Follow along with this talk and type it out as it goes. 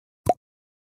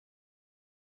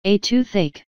A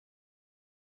toothache.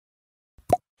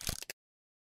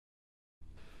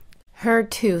 Her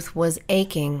tooth was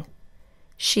aching.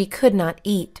 She could not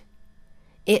eat.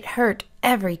 It hurt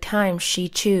every time she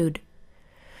chewed.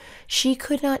 She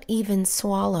could not even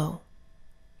swallow.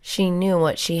 She knew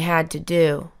what she had to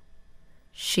do.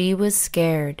 She was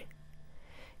scared.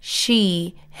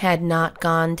 She had not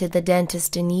gone to the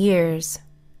dentist in years.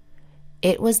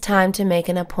 It was time to make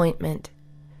an appointment.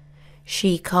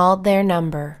 She called their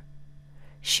number.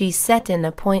 She set an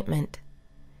appointment.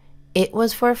 It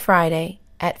was for Friday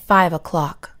at 5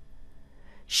 o'clock.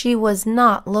 She was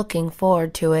not looking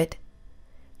forward to it.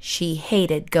 She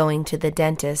hated going to the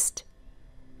dentist.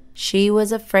 She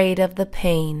was afraid of the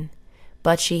pain,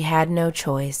 but she had no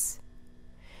choice.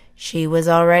 She was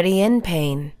already in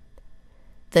pain.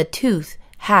 The tooth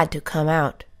had to come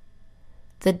out.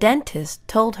 The dentist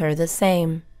told her the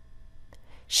same.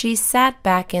 She sat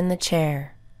back in the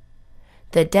chair.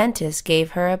 The dentist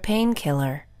gave her a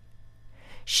painkiller.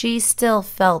 She still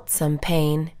felt some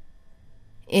pain.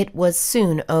 It was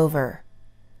soon over.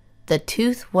 The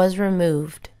tooth was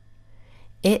removed.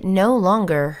 It no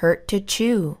longer hurt to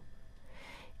chew.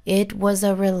 It was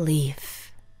a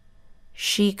relief.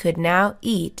 She could now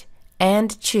eat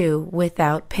and chew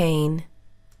without pain.